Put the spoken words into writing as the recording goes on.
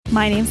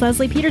My name's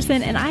Leslie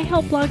Peterson, and I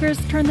help bloggers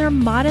turn their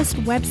modest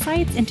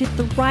websites into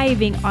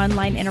thriving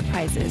online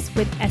enterprises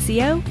with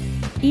SEO,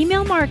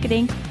 email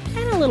marketing,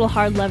 and a little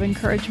hard love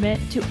encouragement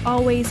to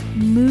always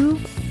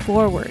move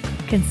forward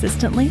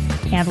consistently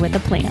and with a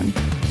plan.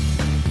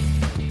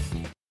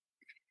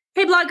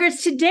 Hey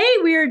bloggers, today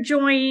we are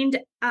joined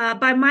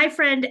by my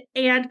friend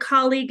and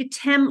colleague,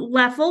 Tim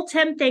Leffel.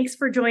 Tim, thanks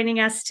for joining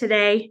us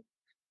today.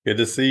 Good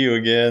to see you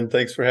again.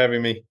 Thanks for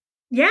having me.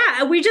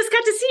 Yeah, we just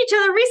got to see each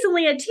other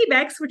recently at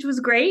TBEX, which was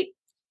great.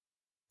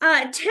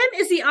 Tim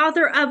is the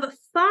author of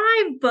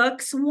 5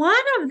 books. One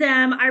of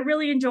them I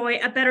really enjoy,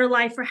 A Better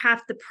Life for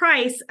Half the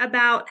Price,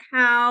 about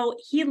how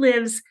he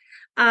lives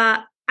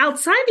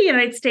outside the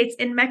United States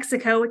in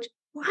Mexico, which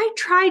I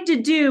tried to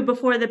do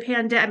before the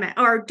pandemic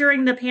or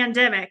during the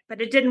pandemic,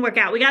 but it didn't work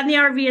out. We got in the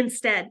RV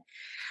instead.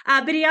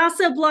 But he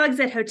also blogs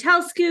at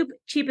Hotel Scoop,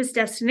 Cheapest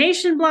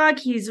Destination blog.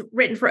 He's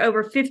written for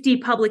over 50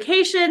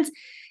 publications.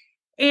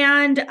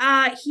 And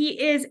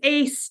he is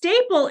a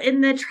staple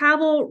in the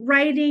travel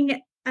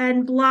writing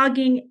and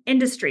blogging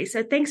industry.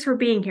 So thanks for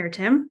being here,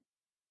 Tim.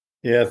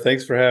 Yeah,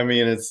 thanks for having me.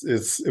 And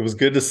it was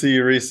good to see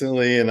you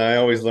recently. And I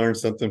always learn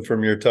something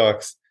from your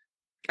talks.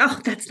 Oh,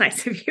 that's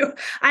nice of you.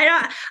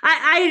 I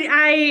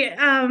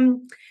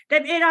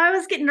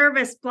always get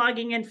nervous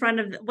blogging in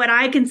front of what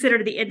I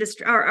consider the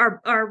industry,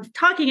 or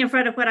talking in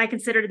front of what I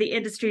consider the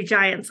industry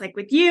giants. Like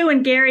with you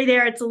and Gary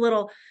there, it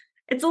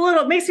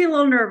makes me a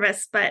little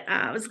nervous, but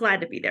I was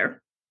glad to be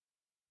there.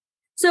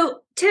 So,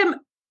 Tim,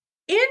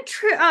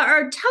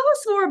 tell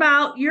us more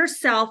about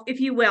yourself, if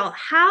you will.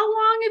 How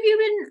long have you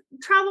been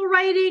travel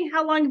writing?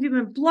 How long have you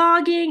been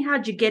blogging?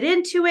 How'd you get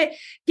into it?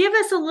 Give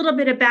us a little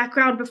bit of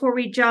background before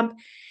we jump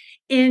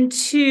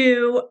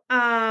into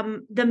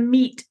the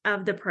meat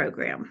of the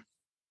program.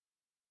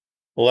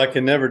 Well, I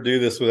can never do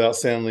this without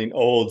sounding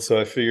old, so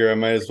I figure I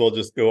might as well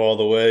just go all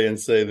the way and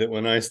say that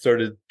when I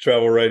started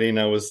travel writing,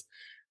 I was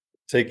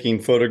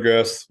taking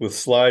photographs with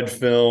slide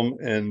film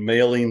and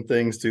mailing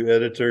things to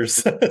editors.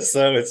 So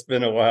it's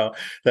been a while.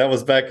 That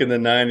was back in the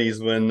 90s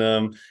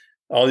when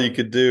all you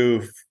could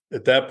do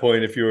at that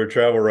point, if you were a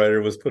travel writer,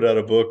 was put out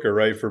a book or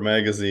write for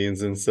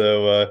magazines. And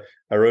so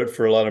I wrote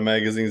for a lot of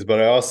magazines,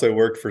 but I also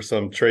worked for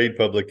some trade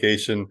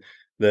publication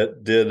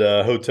that did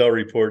hotel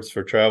reports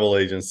for travel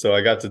agents. So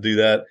I got to do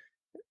that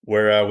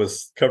where I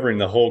was covering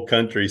the whole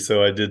country.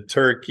 So I did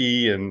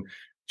Turkey and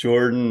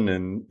Jordan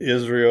and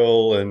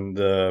Israel and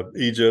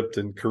Egypt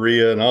and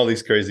Korea and all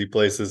these crazy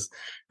places,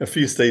 a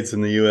few states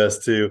in the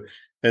U.S. too.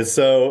 And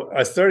so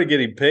I started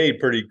getting paid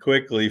pretty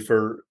quickly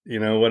for,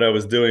 what I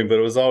was doing, but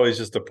it was always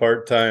just a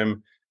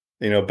part-time,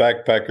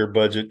 backpacker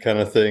budget kind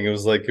of thing. It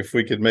was like, if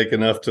we could make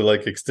enough to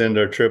extend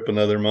our trip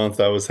another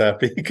month, I was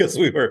happy because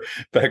we were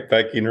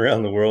backpacking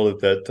around the world at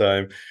that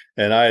time.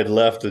 And I had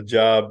left a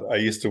job. I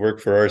used to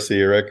work for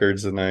RCA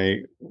Records, and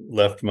I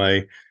left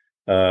my,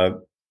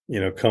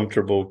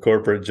 comfortable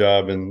corporate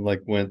job and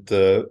went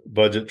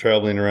budget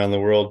traveling around the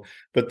world.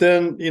 But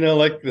then,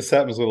 this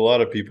happens with a lot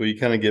of people, you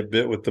kind of get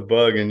bit with the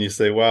bug and you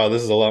say, wow,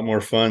 this is a lot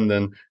more fun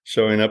than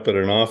showing up at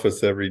an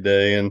office every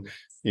day. And,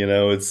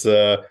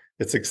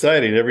 it's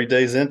exciting. Every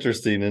day's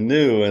interesting and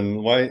new.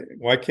 And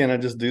why can't I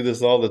just do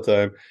this all the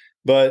time?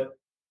 But,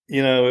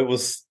 it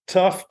was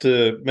tough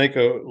to make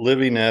a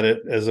living at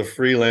it as a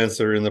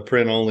freelancer in the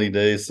print only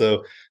days.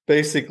 So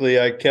basically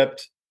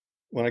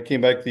when I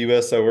came back to the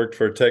U.S., I worked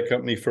for a tech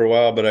company for a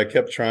while, but I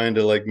kept trying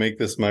to make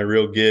this my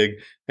real gig.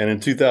 And in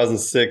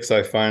 2006,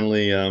 I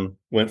finally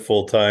went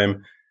full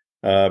time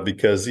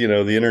because, the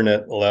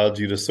internet allowed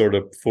you to sort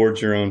of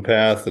forge your own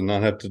path and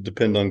not have to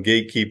depend on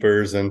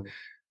gatekeepers. And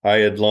I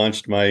had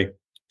launched my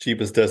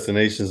Cheapest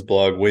Destinations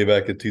blog way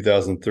back in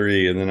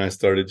 2003. And then I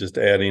started just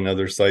adding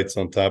other sites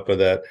on top of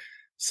that.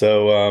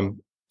 So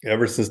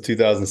ever since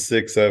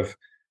 2006, I've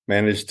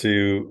managed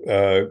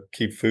to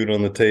keep food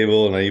on the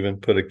table, and I even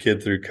put a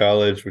kid through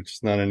college, which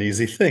is not an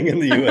easy thing in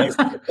the U.S.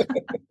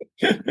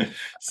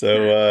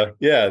 So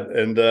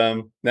and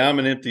now I'm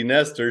an empty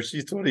nester.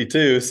 She's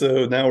 22,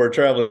 so now we're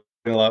traveling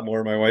a lot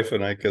more, my wife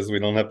and I, because we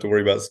don't have to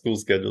worry about school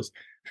schedules.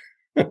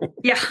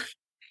 Yeah,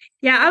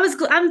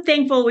 I'm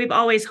thankful we've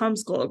always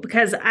homeschooled,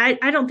 because I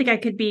don't think I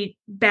could be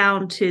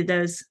bound to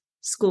those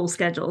school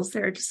schedules.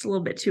 They're just a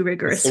little bit too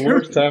rigorous. It's the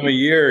worst time of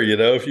year,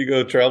 if you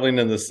go traveling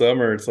in the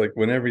summer, it's like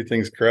when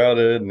everything's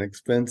crowded and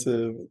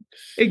expensive.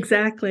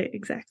 Exactly.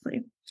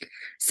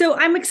 So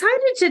I'm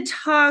excited to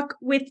talk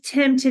with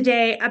Tim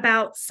today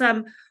about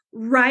some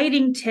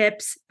writing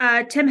tips.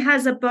 Tim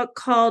has a book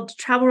called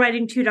Travel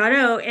Writing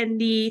 2.0, and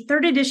the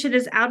 3rd edition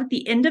is out at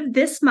the end of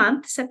this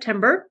month,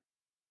 September,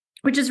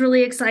 which is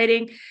really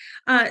exciting.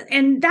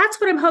 And that's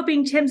what I'm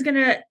hoping Tim's going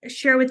to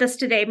share with us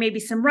today. Maybe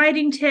some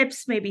writing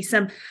tips, maybe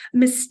some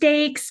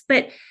mistakes.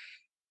 But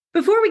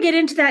before we get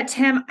into that,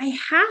 Tim, I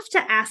have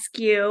to ask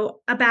you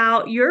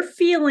about your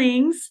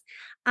feelings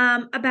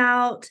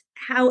about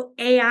how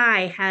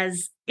AI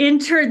has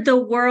entered the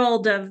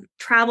world of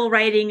travel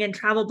writing and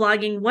travel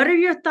blogging. What are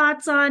your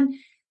thoughts on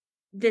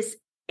this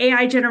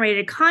AI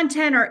generated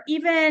content, or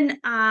even,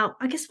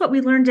 I guess what we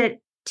learned at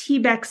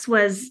TBEX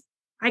was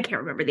I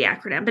can't remember the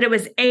acronym, but it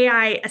was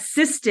AI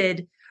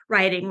assisted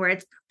writing, where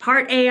it's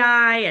part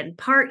AI and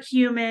part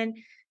human.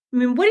 I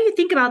mean, what do you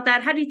think about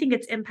that? How do you think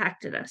it's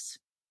impacted us?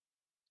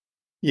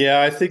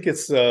 Yeah, I think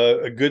it's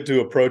good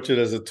to approach it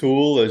as a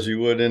tool, as you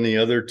would any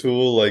other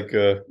tool. Like,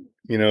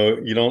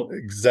 you don't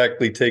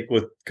exactly take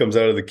what comes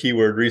out of the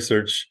keyword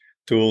research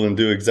tool and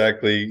do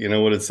exactly,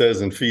 what it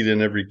says and feed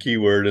in every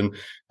keyword. And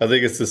I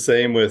think it's the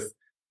same with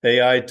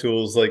AI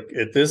tools. Like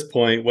at this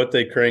point, what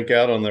they crank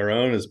out on their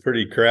own is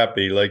pretty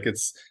crappy. Like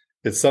it's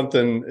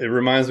something, it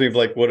reminds me of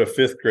like what a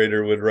fifth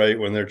grader would write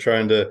when they're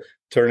trying to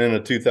turn in a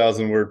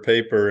 2,000 word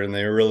paper and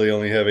they really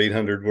only have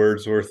 800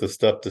 words worth of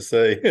stuff to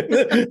say.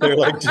 They're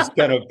like just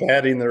kind of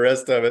padding the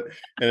rest of it.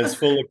 And it's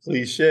full of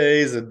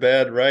cliches and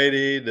bad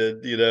writing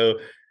and,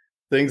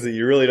 things that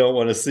you really don't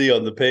want to see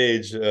on the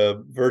page,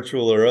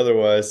 virtual or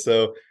otherwise.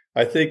 So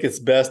I think it's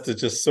best to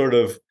just sort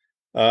of,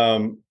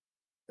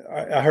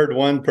 I heard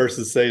one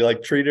person say,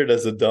 like, treat it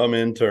as a dumb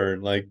intern.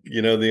 Like,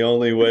 the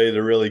only way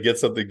to really get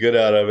something good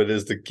out of it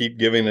is to keep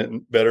giving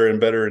it better and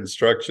better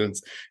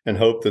instructions and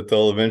hope that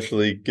they'll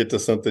eventually get to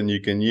something you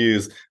can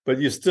use. But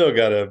you still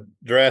got to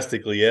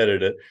drastically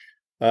edit it.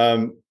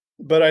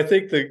 But I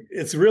think that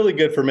it's really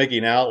good for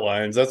making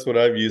outlines. That's what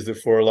I've used it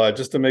for a lot,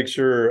 just to make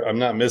sure I'm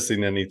not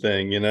missing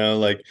anything.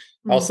 Like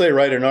I'll say,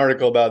 write an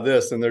article about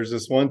this. And there's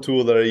this one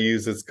tool that I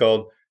use. It's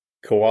called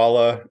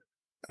Koala.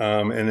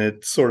 And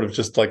it's sort of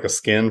just like a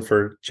skin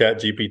for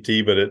Chat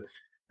GPT, but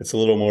it's a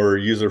little more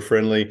user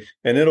friendly,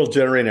 and it'll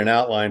generate an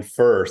outline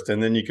first,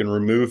 and then you can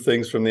remove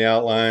things from the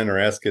outline or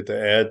ask it to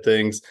add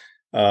things.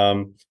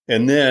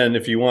 And then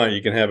if you want,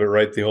 you can have it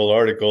write the whole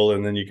article,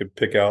 and then you can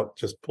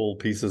pull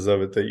pieces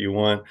of it that you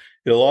want.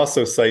 It'll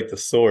also cite the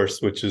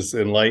source, which is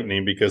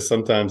enlightening because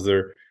sometimes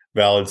they're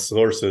valid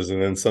sources,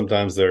 and then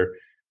sometimes they're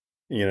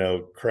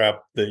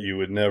crap that you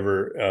would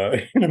never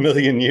in a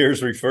million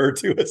years refer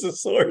to as a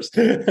source,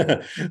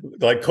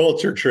 like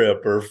Culture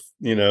Trip or,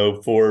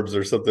 Forbes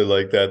or something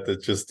like that,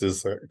 that just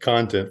is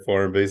content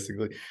for them,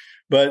 basically.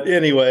 But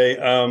anyway,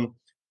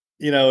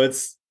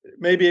 it's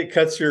maybe it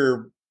cuts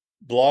your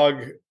blog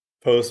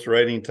post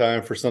writing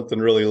time for something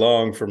really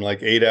long from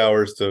like 8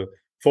 hours to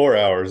 4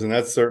 hours. And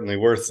that's certainly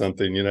worth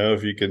something,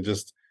 if you can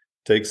just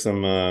take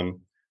some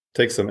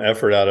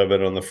effort out of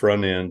it on the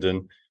front end.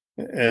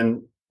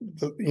 And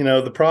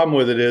the problem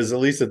with it is, at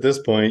least at this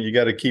point, you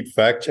got to keep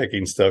fact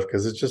checking stuff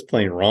because it's just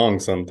plain wrong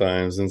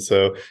sometimes. And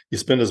so you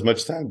spend as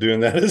much time doing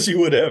that as you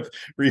would have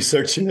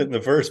researching it in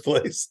the first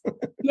place.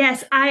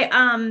 Yes,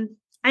 I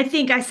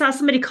think I saw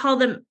somebody call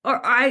them, or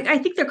I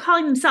think they're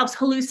calling themselves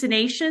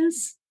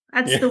hallucinations.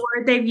 That's the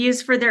word they've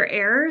used for their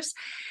errors.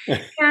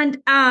 And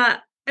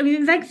I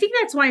mean, I think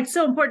that's why it's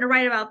so important to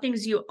write about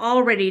things you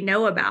already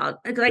know about.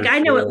 Like I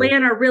know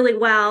Atlanta really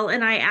well,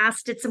 and I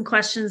asked it some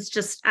questions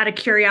just out of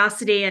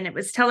curiosity, and it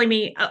was telling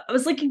me I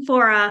was looking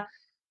for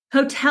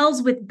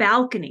hotels with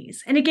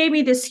balconies, and it gave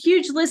me this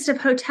huge list of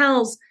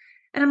hotels,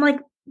 and I'm like,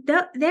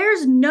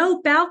 there's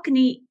no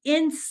balcony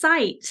in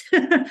sight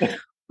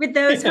with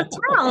those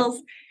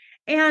hotels,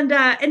 and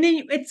then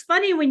it's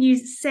funny when you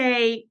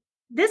say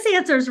this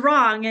answer is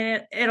wrong,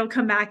 and it'll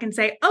come back and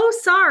say, oh,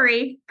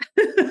 sorry.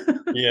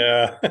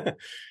 Yeah.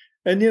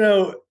 And,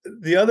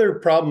 the other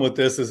problem with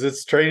this is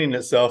it's training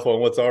itself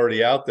on what's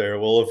already out there.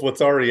 Well, if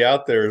what's already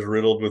out there is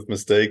riddled with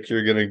mistakes,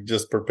 you're going to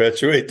just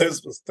perpetuate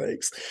those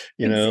mistakes.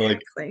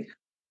 Exactly.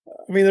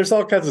 I mean, there's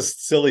all kinds of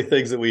silly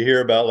things that we hear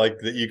about, like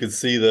that you can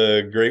see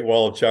the Great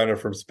Wall of China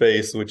from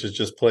space, which is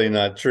just plain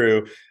not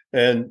true.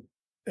 And,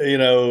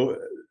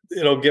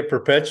 it'll get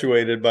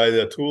perpetuated by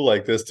a tool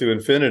like this to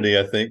infinity,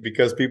 I think,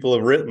 because people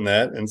have written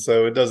that. And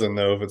so it doesn't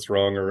know if it's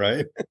wrong or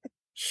right.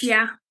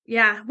 Yeah.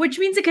 Yeah. Which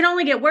means it can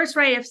only get worse,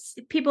 right?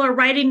 If people are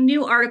writing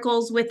new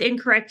articles with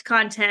incorrect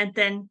content,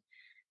 then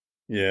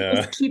it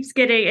just keeps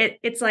getting it.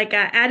 It's like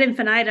ad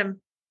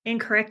infinitum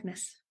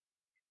incorrectness.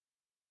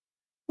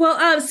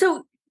 Well,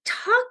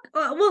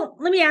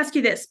 let me ask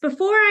you this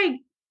before I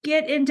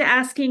get into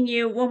asking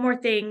you one more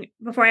thing,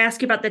 before I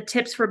ask you about the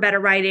tips for better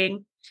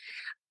writing.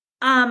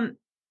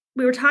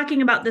 We were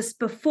talking about this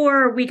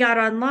before we got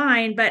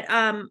online, but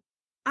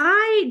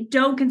I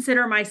don't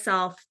consider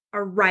myself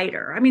a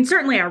writer. I mean,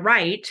 certainly I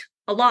write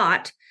a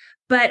lot,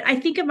 but I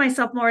think of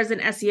myself more as an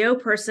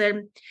SEO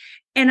person.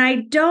 And I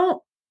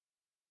don't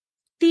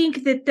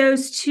think that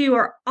those two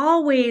are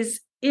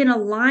always in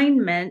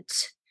alignment.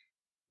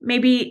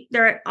 Maybe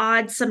they're at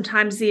odds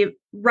sometimes, the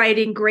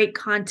writing great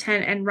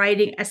content and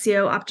writing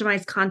SEO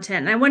optimized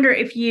content. And I wonder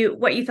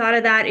what you thought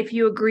of that, if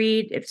you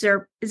agreed, is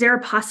there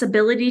a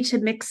possibility to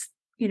mix,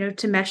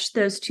 to mesh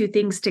those two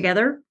things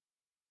together?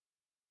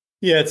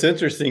 Yeah, it's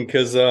interesting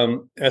because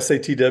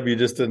SATW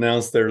just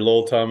announced their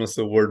Lowell Thomas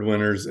Award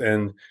winners,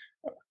 and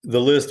the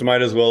list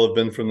might as well have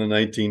been from the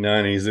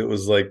 1990s. It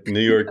was like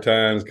New York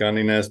Times,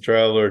 Condé Nast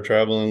Traveler,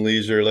 Travel and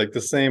Leisure, like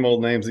the same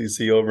old names that you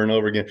see over and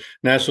over again.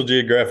 National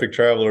Geographic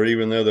Traveler,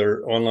 even though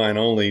they're online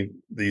only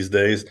these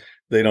days,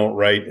 they don't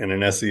write in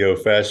an SEO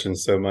fashion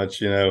so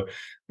much. I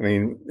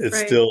mean, it's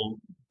still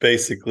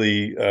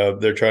basically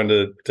they're trying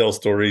to tell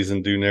stories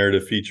and do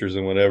narrative features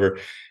and whatever.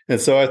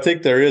 And so I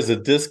think there is a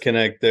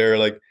disconnect there.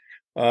 Like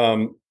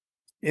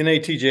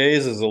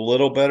NATJs is a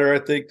little better. I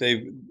think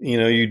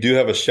you do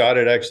have a shot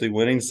at actually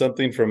winning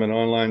something from an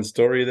online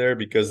story there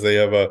because they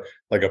have a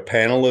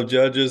panel of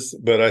judges.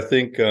 But I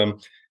think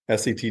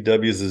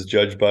SETWs is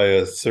judged by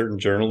a certain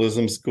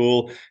journalism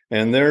school,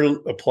 and they're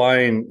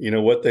applying,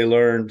 what they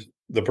learned.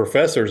 The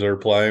professors are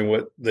applying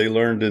what they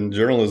learned in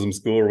journalism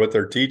school or what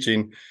they're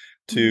teaching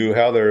to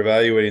how they're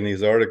evaluating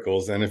these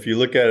articles. And if you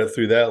look at it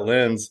through that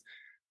lens,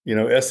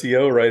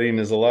 SEO writing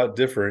is a lot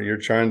different. You're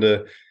trying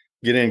to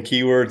get in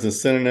keywords and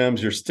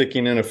synonyms. You're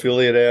sticking in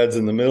affiliate ads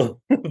in the middle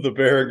of the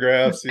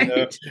paragraphs.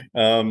 Right.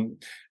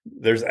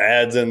 There's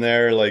ads in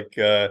there.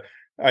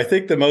 I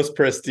think the most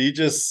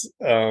prestigious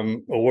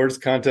awards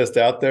contest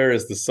out there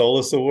is the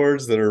Solus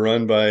Awards that are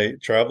run by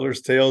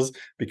Traveler's Tales,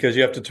 because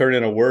you have to turn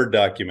in a Word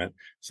document.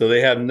 So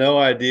they have no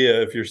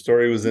idea if your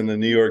story was in the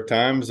New York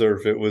Times or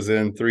if it was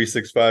in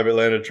 365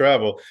 Atlanta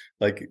Travel.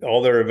 Like,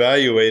 all they're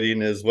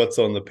evaluating is what's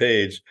on the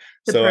page.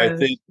 The So I pros.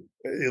 think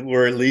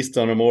we're at least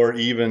on a more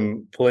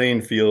even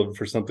playing field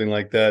for something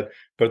like that.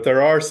 But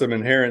there are some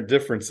inherent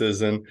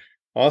differences. And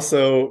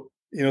also,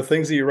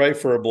 things that you write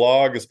for a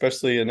blog,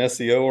 especially an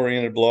SEO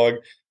oriented blog,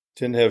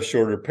 tend to have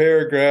shorter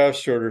paragraphs,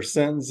 shorter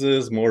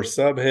sentences, more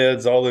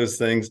subheads, all those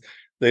things.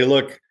 They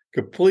look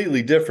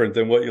completely different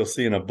than what you'll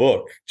see in a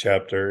book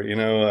chapter,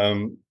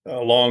 a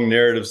long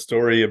narrative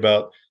story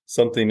about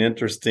something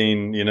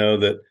interesting,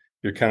 that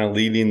you're kind of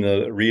leading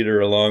the reader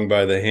along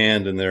by the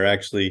hand, and they're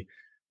actually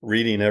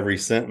reading every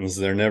sentence.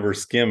 They're never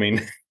skimming.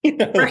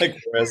 Right.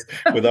 Whereas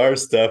with our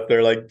stuff,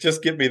 they're like,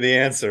 just give me the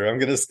answer. I'm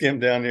going to skim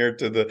down here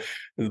to the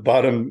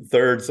bottom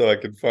third so I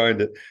can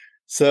find it.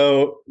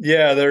 So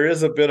yeah, there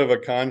is a bit of a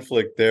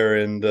conflict there.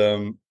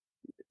 And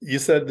you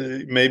said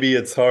that maybe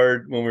it's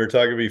hard when we were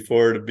talking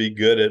before to be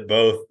good at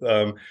both.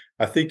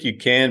 I think you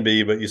can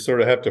be, but you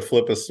sort of have to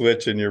flip a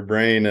switch in your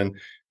brain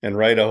and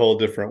write a whole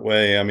different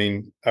way. I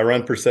mean, I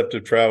run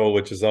Perceptive Travel,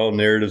 which is all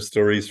narrative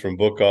stories from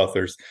book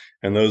authors,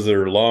 and those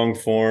are long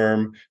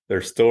form.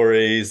 They're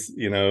stories,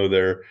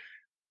 they're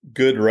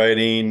good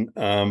writing.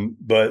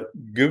 But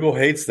Google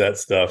hates that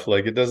stuff.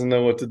 Like, it doesn't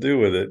know what to do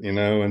with it,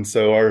 and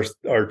so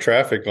our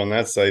traffic on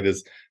that site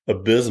is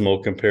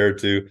abysmal compared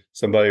to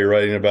somebody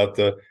writing about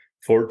the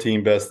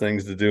 14 best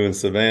things to do in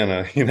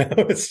Savannah.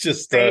 It's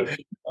just Right.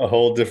 a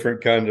whole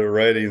different kind of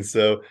writing.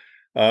 So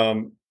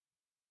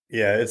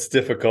yeah, it's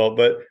difficult,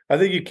 but I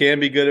think you can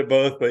be good at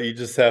both, but you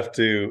just have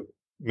to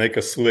make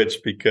a switch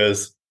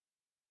because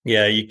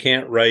yeah, you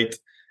can't write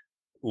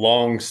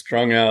long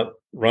strung out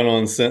run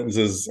on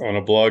sentences on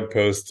a blog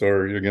post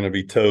or you're going to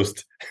be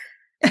toast.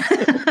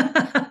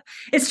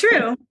 It's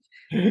true.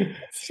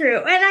 It's true.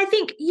 And I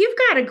think you've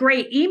got a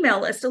great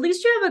email list. At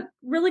least you have a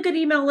really good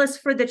email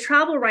list for the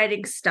travel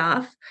writing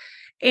stuff.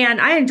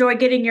 And I enjoy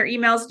getting your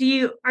emails.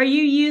 Are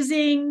you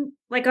using,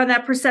 like, on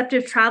that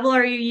Perceptive Travel,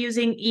 are you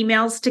using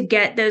emails to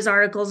get those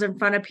articles in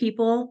front of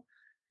people?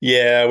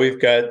 Yeah, we've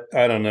got,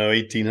 I don't know,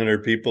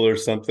 1,800 people or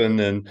something,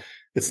 and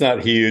it's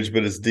not huge,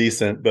 but it's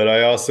decent. But I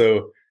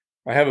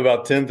have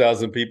about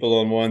 10,000 people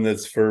on one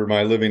that's for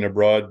my living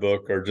abroad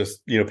book, or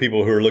just,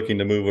 people who are looking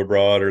to move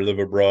abroad or live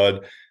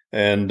abroad.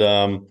 And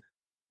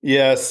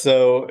yeah,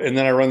 so, and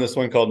then I run this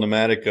one called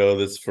Nomadico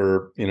that's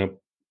for,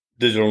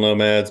 digital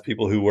nomads,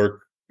 people who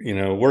work,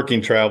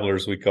 working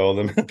travelers, we call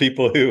them,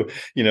 people who,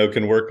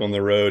 can work on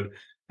the road.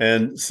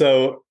 And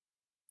so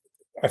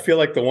I feel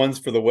like the ones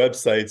for the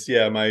websites,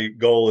 yeah, my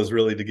goal is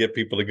really to get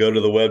people to go to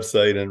the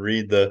website and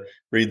read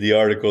the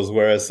articles,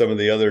 whereas some of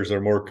the others are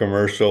more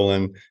commercial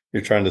and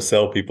you're trying to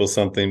sell people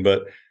something.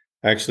 But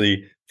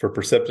actually, for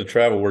Perceptive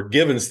Travel, we're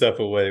giving stuff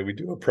away. We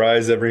do a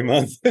prize every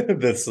month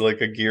that's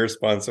like a gear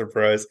sponsor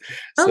prize.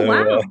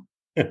 Oh,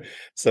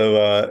 So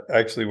wow.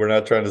 actually, we're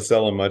not trying to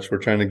sell them much. We're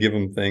trying to give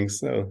them things.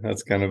 So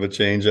that's kind of a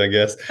change, I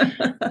guess.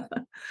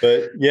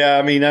 But yeah,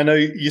 I mean, I know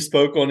you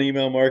spoke on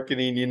email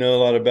marketing, you know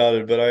a lot about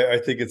it, but I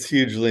think it's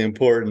hugely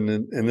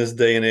important in this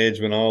day and age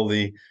when all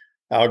the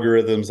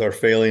algorithms are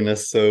failing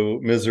us so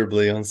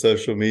miserably on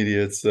social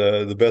media. It's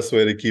the best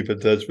way to keep in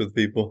touch with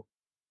people.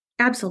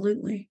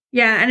 Absolutely.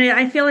 Yeah. And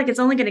I feel like it's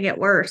only going to get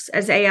worse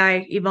as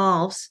AI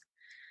evolves.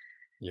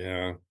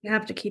 Yeah. You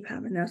have to keep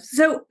having those.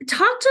 So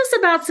talk to us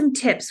about some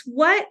tips.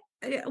 What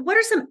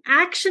are some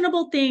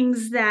actionable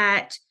things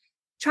that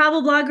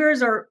travel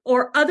bloggers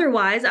or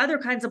otherwise other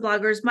kinds of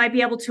bloggers might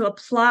be able to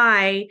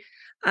apply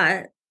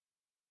uh,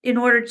 in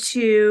order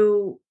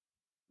to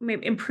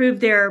maybe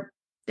improve their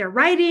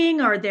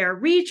writing or their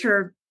reach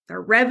or their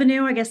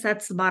revenue? I guess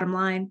that's the bottom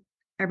line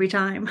every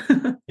time.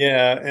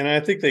 Yeah, and I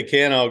think they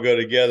can all go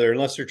together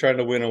unless you're trying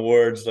to win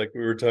awards like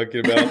we were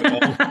talking about.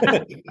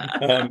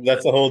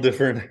 That's a whole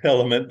different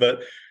element.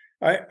 But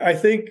I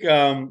think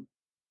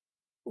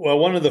well,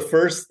 one of the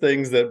first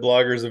things that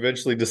bloggers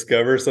eventually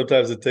discover,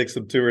 sometimes it takes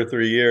them 2 or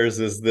 3 years,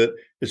 is that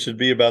it should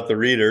be about the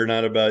reader,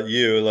 not about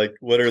you. Like,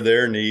 what are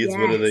their needs?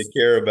 What do they Yes.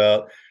 care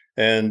about?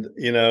 And,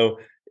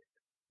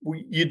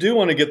 you do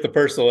want to get the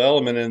personal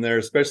element in there,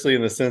 especially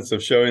in the sense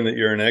of showing that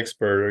you're an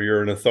expert or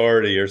you're an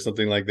authority or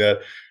something like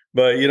that.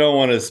 but you don't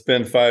want to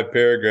spend 5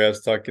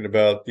 paragraphs talking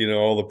about,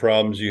 all the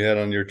problems you had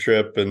on your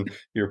trip and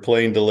your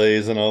plane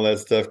delays and all that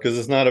stuff, because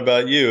it's not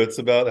about you. It's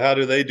about how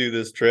do they do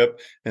this trip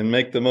and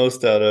make the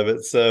most out of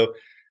it. So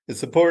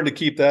it's important to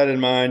keep that in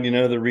mind.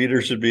 The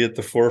reader should be at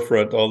the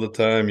forefront all the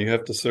time. You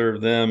have to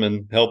serve them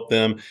and help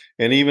them.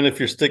 And even if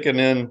you're sticking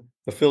in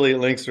affiliate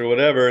links or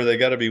whatever, they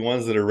got to be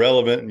ones that are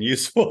relevant and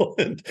useful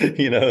and,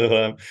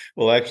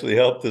 will actually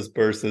help this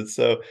person.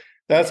 So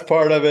that's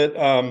part of it.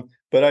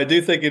 But I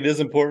do think it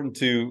is important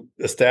to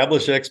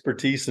establish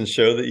expertise and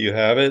show that you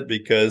have it,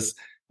 because,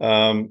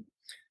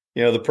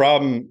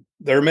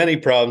 there are many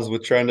problems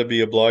with trying to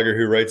be a blogger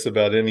who writes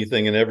about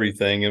anything and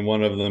everything. And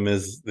one of them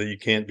is that you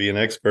can't be an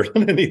expert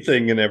on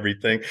anything and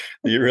everything.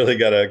 You really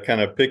got to kind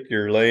of pick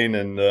your lane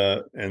and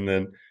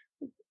then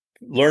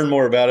learn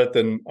more about it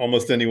than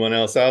almost anyone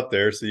else out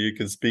there, so you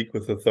can speak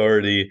with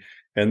authority,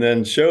 and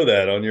then show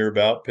that on your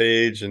about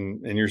page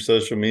and your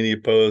social media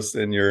posts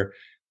and your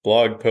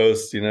blog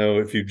posts.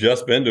 If you've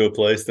just been to a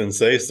place, then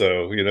say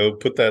so.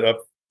 Put that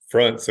up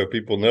front so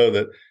people know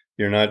that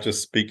you're not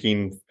just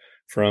speaking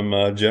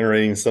from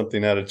generating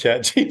something out of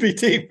Chat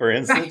GPT, for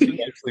instance. Right. You've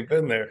actually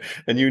been there,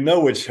 and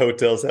which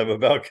hotels have a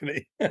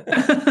balcony.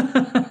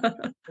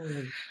 I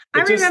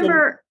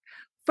remember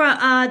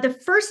from the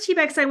first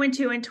TBEX I went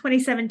to in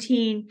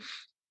 2017,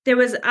 there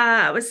was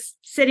I was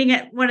sitting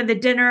at one of the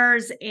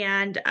dinners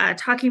and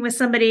talking with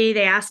somebody.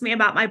 They asked me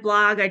about my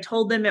blog. I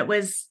told them it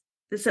was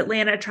this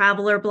Atlanta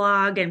traveler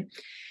blog, and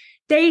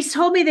they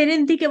told me they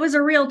didn't think it was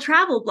a real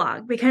travel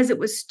blog because it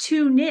was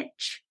too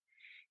niche.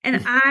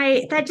 And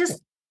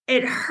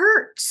it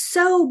hurt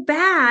so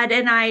bad.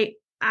 And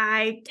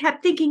I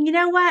kept thinking, you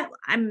know what?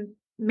 I'm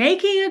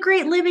making a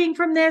great living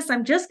from this.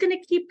 I'm just going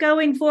to keep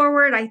going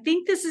forward. I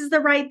think this is the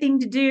right thing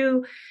to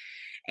do.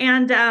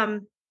 And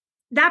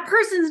that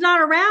person's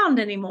not around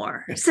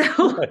anymore.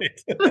 So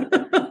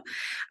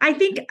I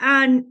think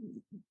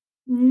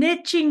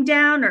niching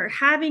down or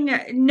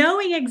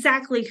knowing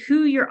exactly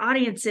who your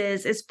audience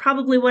is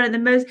probably one of the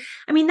most,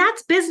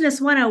 that's business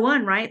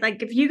 101, right?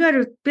 Like if you go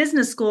to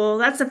business school,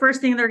 that's the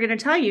first thing they're going to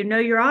tell you: know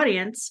your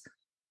audience,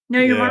 know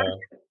your market.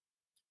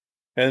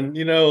 And,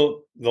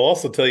 they'll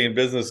also tell you in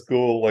business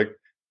school, like,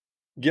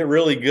 get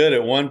really good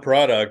at one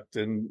product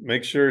and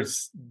make sure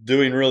it's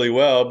doing really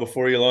well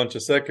before you launch a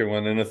second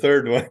one and a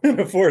third one and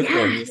a fourth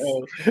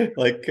one.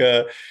 Like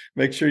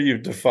make sure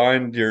you've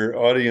defined your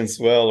audience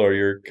well or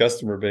your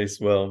customer base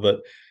well. But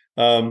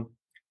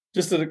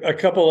just a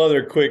couple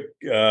other quick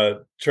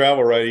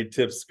travel writing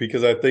tips,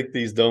 because I think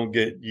these don't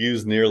get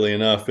used nearly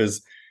enough,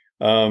 is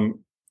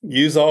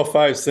use all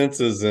 5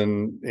 senses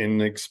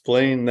and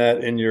explain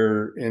that in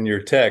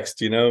your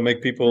text.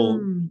 Make people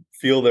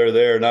feel they're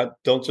there.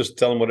 Don't just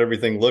tell them what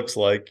everything looks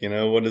like.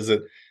 What does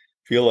it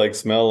feel like,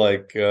 smell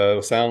like,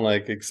 sound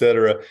like,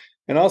 etc.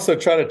 And also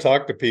try to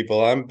talk to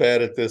people. I'm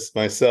bad at this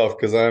myself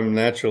because I'm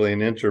naturally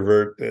an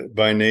introvert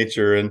by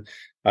nature, and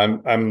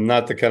I'm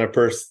not the kind of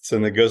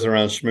person that goes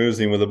around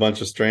schmoozing with a bunch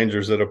of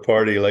strangers at a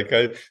party. Like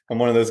I'm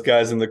one of those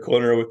guys in the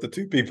corner with the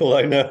 2 people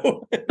I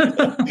know.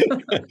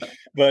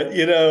 But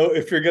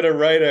if you're going to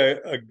write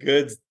a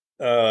good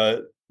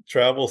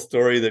travel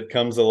story that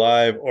comes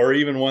alive, or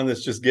even one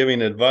that's just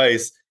giving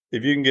advice,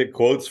 if you can get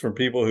quotes from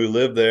people who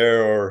live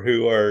there or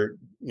who are,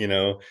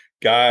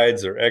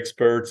 guides or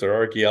experts or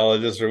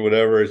archaeologists or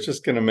whatever, it's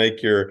just going to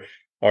make your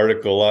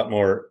article a lot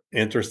more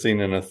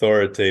interesting and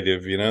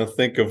authoritative.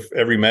 Think of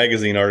every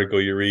magazine article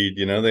you read,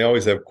 they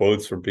always have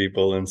quotes from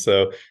people. And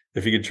so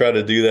if you could try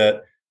to do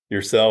that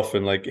yourself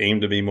and like aim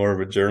to be more of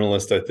a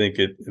journalist, I think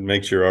it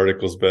makes your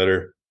articles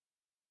better.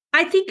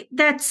 I think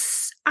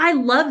I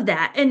love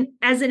that. And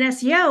as an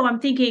SEO, I'm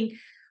thinking,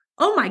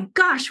 oh my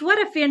gosh, what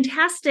a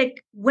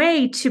fantastic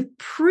way to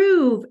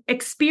prove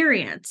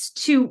experience,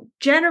 to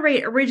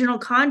generate original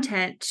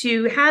content,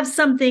 to have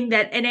something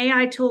that an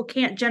AI tool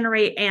can't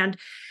generate and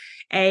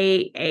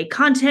a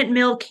content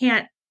mill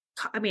can't.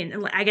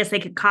 I guess they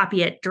could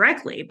copy it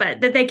directly,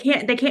 but that they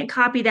can't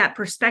copy that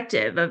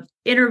perspective of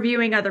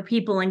interviewing other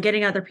people and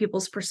getting other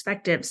people's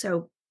perspective.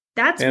 So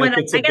that's when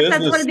I guess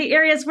that's one of the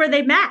areas where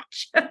they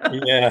match.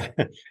 Yeah.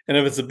 And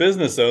if it's a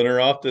business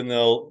owner, often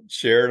they'll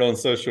share it on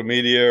social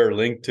media or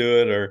link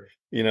to it, or,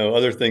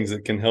 other things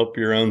that can help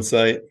your own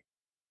site.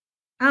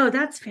 Oh,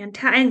 that's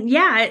fantastic. And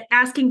yeah,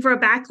 asking for a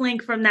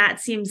backlink from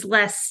that seems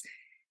less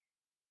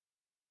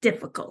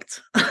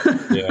difficult.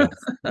 Yeah.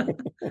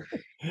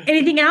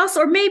 Anything else?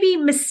 Or maybe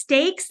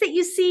mistakes that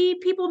you see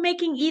people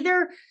making,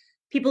 either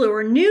people who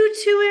are new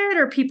to it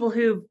or people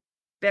who've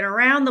been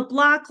around the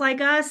block like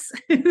us,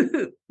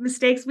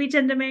 mistakes we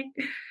tend to make?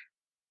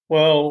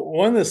 Well,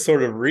 one that's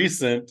sort of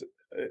recent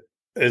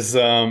is,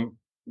 I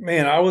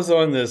was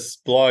on this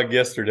blog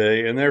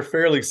yesterday and they're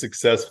fairly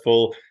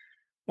successful.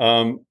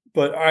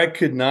 But I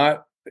could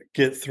not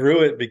get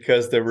through it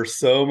because there were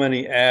so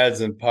many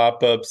ads and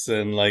pop-ups,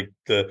 and like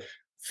the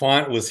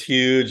font was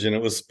huge and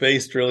it was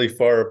spaced really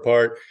far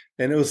apart.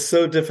 And it was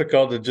so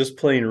difficult to just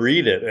plain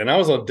read it. And I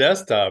was on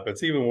desktop.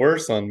 It's even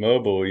worse on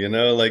mobile,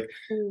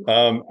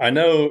 I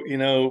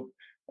know,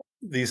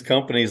 these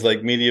companies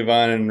like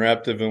Mediavine and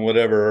Raptive and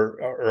whatever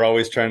are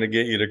always trying to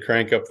get you to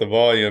crank up the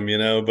volume,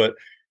 but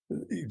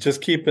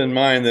just keep in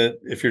mind that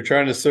if you're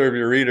trying to serve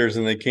your readers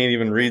and they can't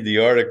even read the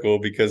article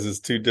because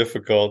it's too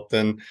difficult,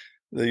 then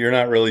you're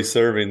not really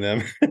serving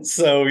them.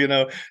 So,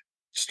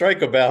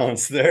 strike a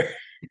balance there.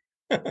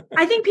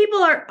 I think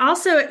people are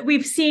also,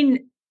 we've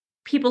seen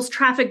people's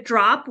traffic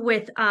drop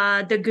with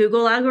the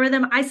Google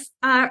algorithm.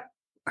 I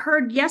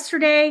heard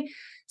yesterday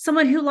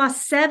someone who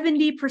lost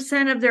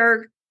 70% of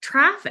their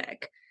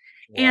traffic.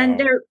 And Wow.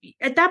 they're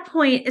at that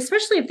point,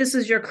 especially if this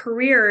is your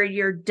career,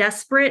 you're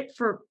desperate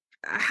for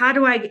how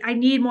do I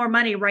need more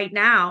money right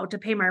now to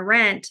pay my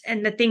rent.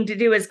 And the thing to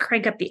do is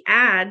crank up the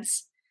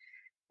ads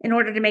in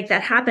order to make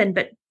that happen.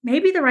 But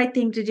maybe the right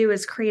thing to do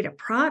is create a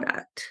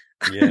product.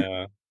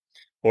 Yeah.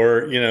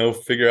 Or,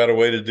 figure out a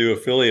way to do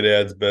affiliate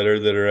ads better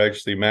that are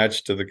actually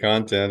matched to the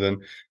content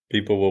and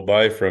people will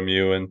buy from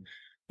you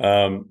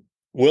and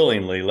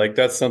willingly. Like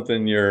that's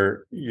something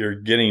you're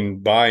getting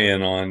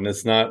buy-in on.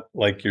 It's not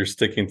like you're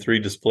sticking 3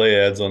 display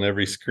ads on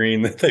every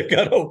screen that they've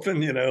got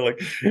open,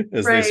 like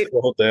as they Right.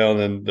 scroll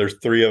down and there's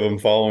 3 of them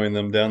following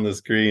them down the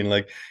screen.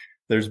 Like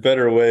there's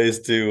better ways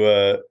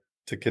to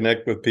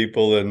connect with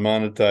people and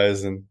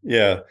monetize, and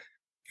yeah,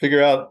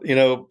 figure out,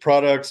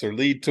 products or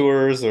lead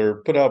tours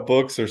or put out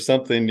books or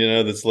something,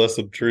 that's less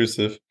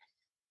obtrusive.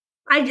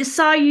 I just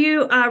saw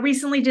you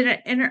recently did I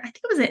think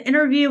it was an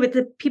interview with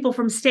the people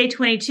from Stay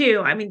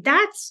 22. I mean,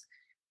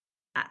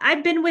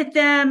 I've been with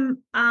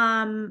them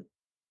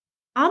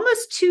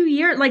almost 2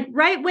 years, like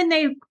right when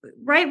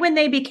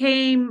they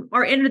became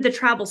or entered the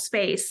travel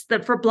space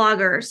for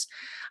bloggers.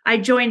 I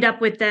joined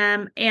up with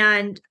them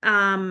and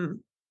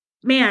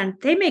man,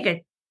 they make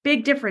a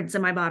big difference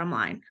in my bottom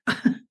line.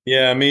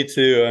 Yeah, me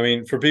too. I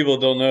mean, for people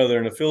who don't know, they're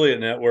an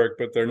affiliate network,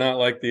 but they're not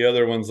like the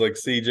other ones like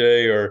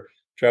CJ or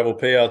Travel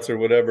Payouts or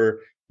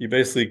whatever. You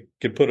basically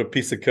could put a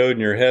piece of code in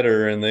your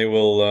header and they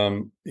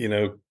will,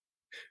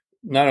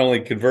 not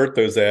only convert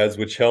those ads,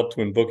 which helped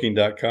when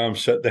booking.com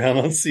shut down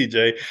on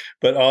CJ,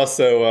 but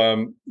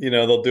also,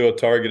 they'll do a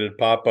targeted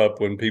pop-up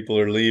when people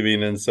are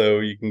leaving. And so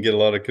you can get a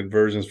lot of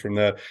conversions from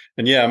that.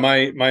 And yeah,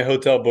 my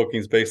hotel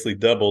bookings basically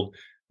doubled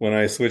when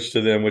I switched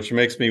to them, which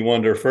makes me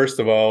wonder, first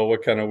of all,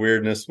 what kind of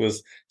weirdness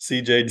was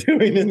CJ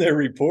doing in their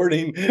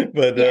reporting?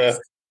 But Yes.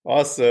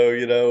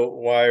 also,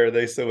 why are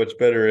they so much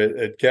better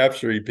at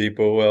capturing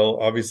people? Well,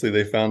 obviously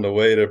they found a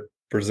way to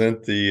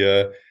present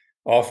the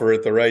offer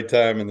at the right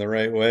time in the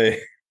right way.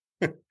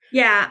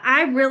 Yeah,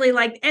 I really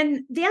like,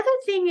 and the other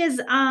thing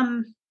is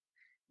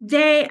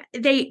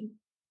they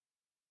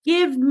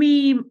give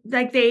me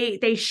like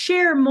they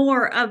share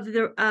more of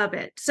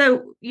it.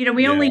 So, we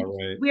Yeah, only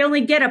right. we only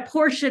get a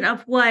portion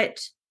of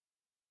what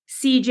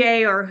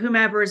CJ or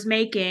whomever is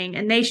making,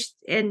 and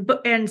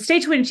and Stay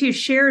 22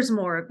 shares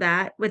more of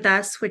that with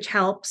us, which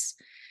helps.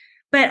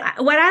 But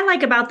what I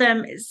like about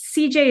them is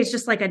CJ is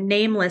just like a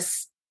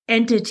nameless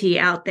entity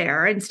out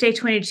there, and Stay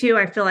 22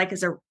 I feel like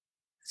is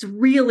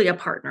really a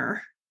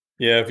partner.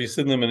 Yeah, if you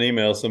send them an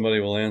email, somebody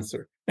will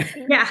answer.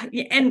 Yeah,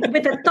 and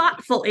with a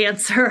thoughtful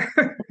answer.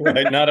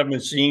 Right, not a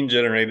machine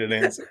generated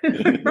answer.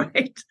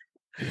 Right.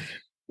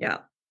 Yeah.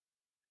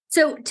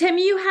 So, Tim,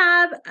 you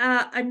have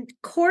a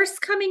course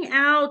coming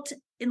out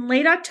in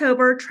late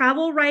October,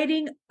 Travel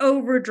Writing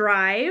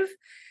Overdrive.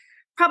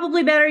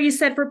 Probably better, you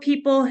said, for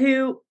people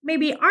who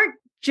maybe aren't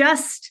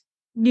just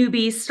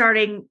newbies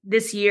starting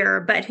this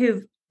year, but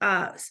who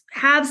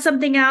have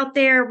something out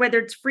there, whether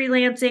it's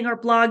freelancing or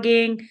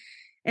blogging,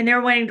 and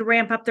they're wanting to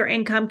ramp up their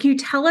income. Can you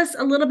tell us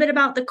a little bit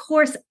about the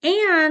course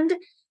and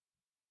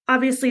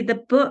obviously the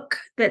book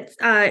that's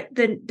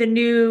the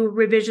new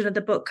revision of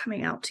the book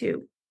coming out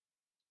too?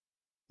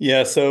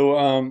 Yeah, so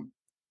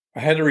I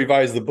had to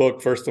revise the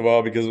book first of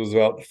all because it was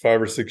about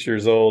 5 or 6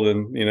 years old,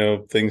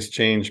 and things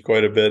changed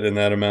quite a bit in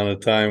that amount of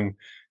time.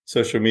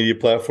 Social media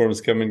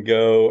platforms come and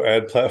go,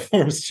 ad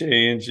platforms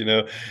change,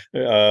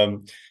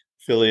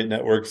 affiliate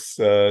networks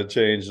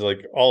change,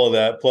 like all of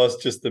that, plus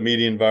just the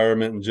media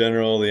environment in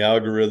general, the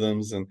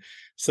algorithms, and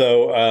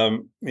so I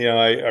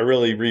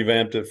really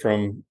revamped it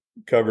from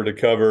cover to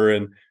cover,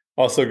 and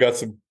also got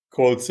some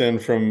quotes in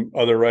from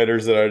other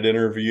writers that I'd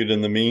interviewed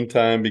in the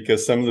meantime,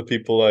 because some of the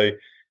people I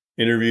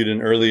interviewed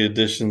in early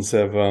editions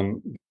have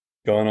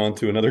gone on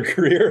to another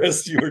career,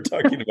 as you were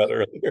talking about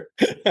earlier.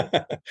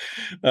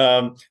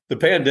 The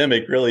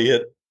pandemic really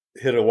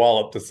hit a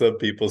wallop to some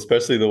people,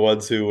 especially the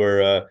ones who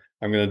were,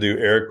 I'm going to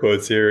do air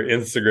quotes here,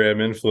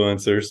 Instagram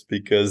influencers,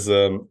 because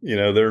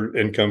their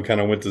income kind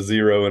of went to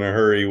zero in a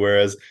hurry,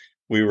 whereas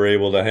we were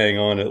able to hang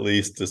on, at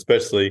least,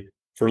 especially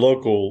for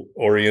local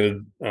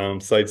oriented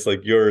sites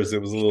like yours.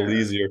 It was a little Sure.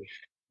 easier,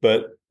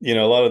 but a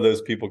lot of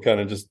those people kind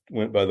of just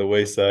went by the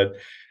wayside.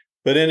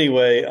 But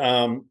anyway,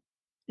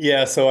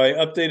 yeah, so I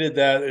updated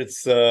that.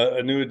 It's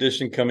a new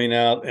edition coming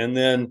out, and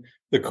then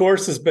the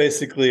course is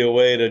basically a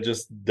way to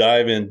just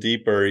dive in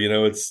deeper.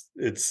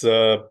 It's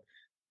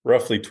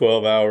roughly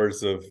 12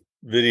 hours of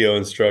video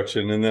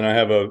instruction, and then I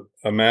have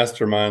a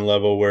mastermind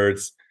level where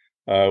it's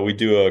we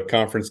do a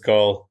conference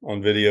call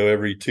on video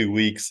every 2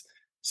 weeks,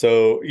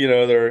 So,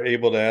 they're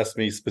able to ask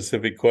me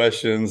specific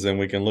questions, and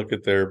we can look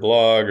at their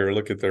blog or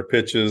look at their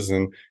pitches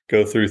and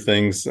go through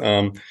things.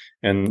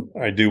 And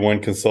I do one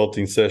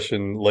consulting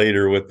session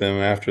later with them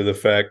after the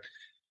fact.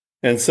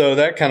 And so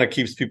that kind of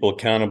keeps people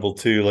accountable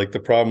too. Like the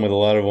problem with a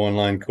lot of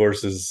online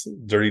courses,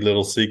 dirty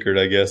little secret,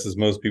 I guess, is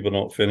most people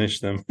don't finish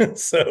them.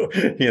 So,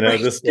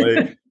 this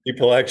way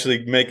people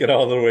actually make it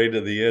all the way to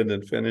the end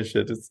and finish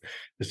it.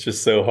 It's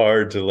just so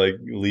hard to like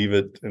leave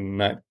it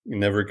and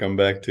never come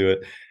back to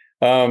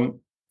it.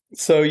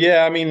 So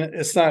yeah, I mean,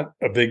 it's not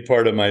a big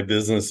part of my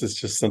business. It's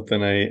just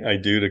something I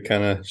do to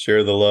kind of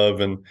share the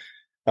love, and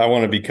I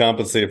want to be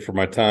compensated for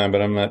my time,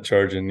 but I'm not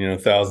charging,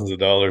 thousands of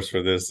dollars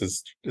for this.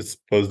 It's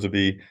supposed to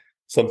be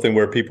something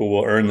where people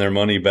will earn their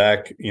money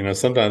back,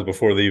 sometimes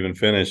before they even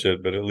finish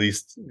it, but at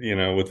least,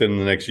 within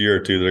the next year or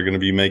two, they're going to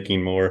be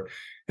making more.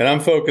 And I'm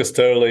focused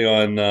totally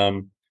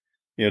on,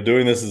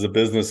 doing this as a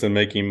business and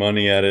making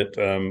money at it.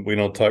 We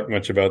don't talk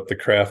much about the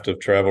craft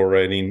of travel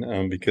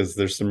writing because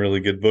there's some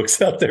really good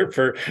books out there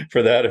for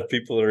that if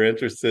people are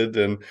interested.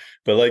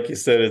 But like you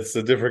said, it's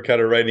a different kind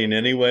of writing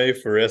anyway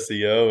for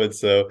SEO. And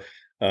so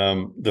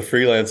the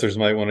freelancers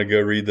might want to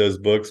go read those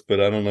books, but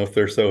I don't know if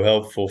they're so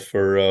helpful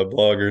for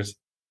bloggers.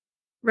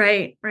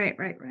 Right.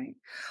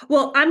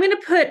 Well, I'm going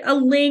to put a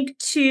link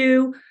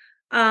to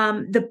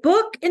the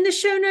book in the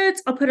show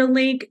notes. I'll put a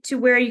link to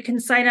where you can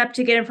sign up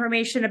to get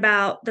information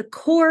about the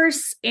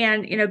course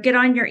and, get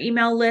on your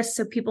email list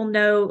so people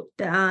know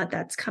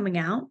that's coming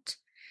out.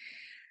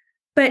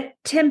 But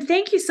Tim,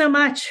 thank you so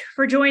much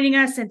for joining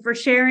us and for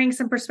sharing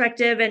some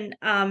perspective. And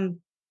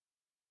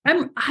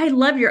I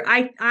love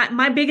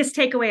my biggest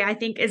takeaway, I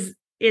think, is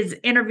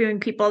interviewing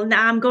people.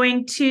 Now I'm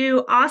going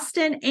to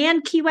Austin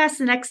and Key West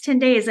the next 10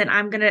 days, and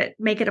I'm going to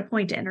make it a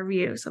point to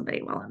interview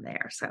somebody while I'm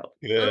there. So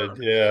good.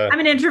 Yeah. I'm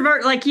an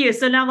introvert like you.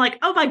 So now I'm like,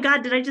 oh my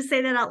God, did I just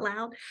say that out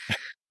loud?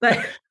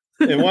 But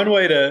and one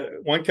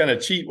kind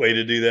of cheat way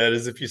to do that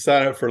is if you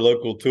sign up for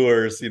local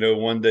tours,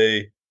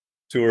 1-day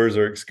tours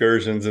or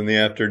excursions in the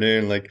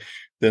afternoon,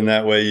 then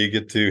that way you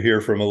get to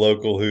hear from a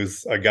local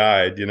who's a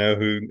guide,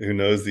 who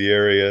knows the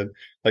area.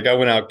 Like I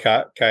went out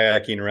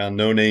kayaking around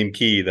No Name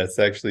Key. That's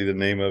actually the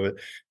name of it.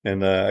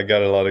 And I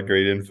got a lot of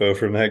great info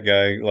from that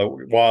guy, like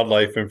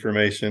wildlife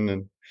information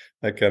and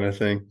that kind of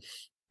thing.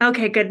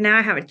 Okay, good. Now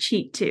I have a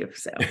cheat too.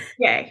 So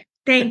yay.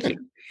 Thank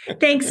you.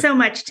 Thanks so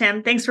much,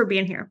 Tim. Thanks for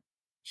being here.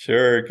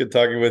 Sure. Good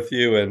talking with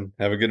you, and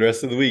have a good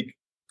rest of the week.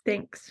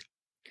 Thanks.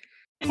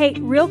 Hey,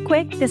 real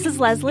quick, this is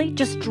Leslie,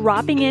 just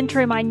dropping in to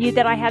remind you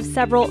that I have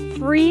several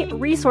free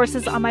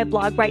resources on my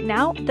blog right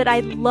now that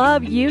I'd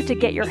love you to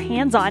get your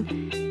hands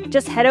on.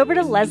 Just head over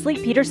to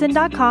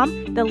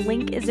lesliepeterson.com. The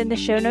link is in the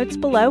show notes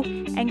below,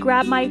 and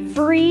grab my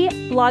free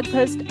blog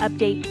post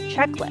update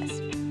checklist.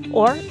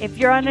 Or if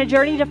you're on a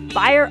journey to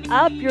fire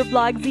up your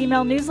blog's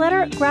email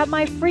newsletter, grab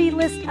my free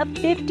list of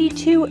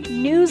 52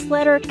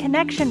 newsletter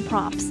connection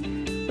prompts.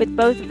 With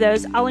both of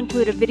those, I'll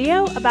include a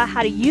video about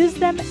how to use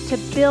them to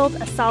build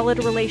a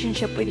solid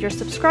relationship with your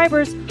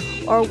subscribers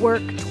or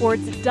work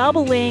towards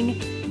doubling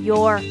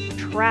your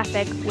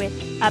traffic with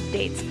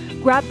updates.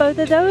 Grab both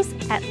of those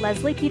at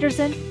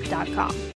lesliepeterson.com.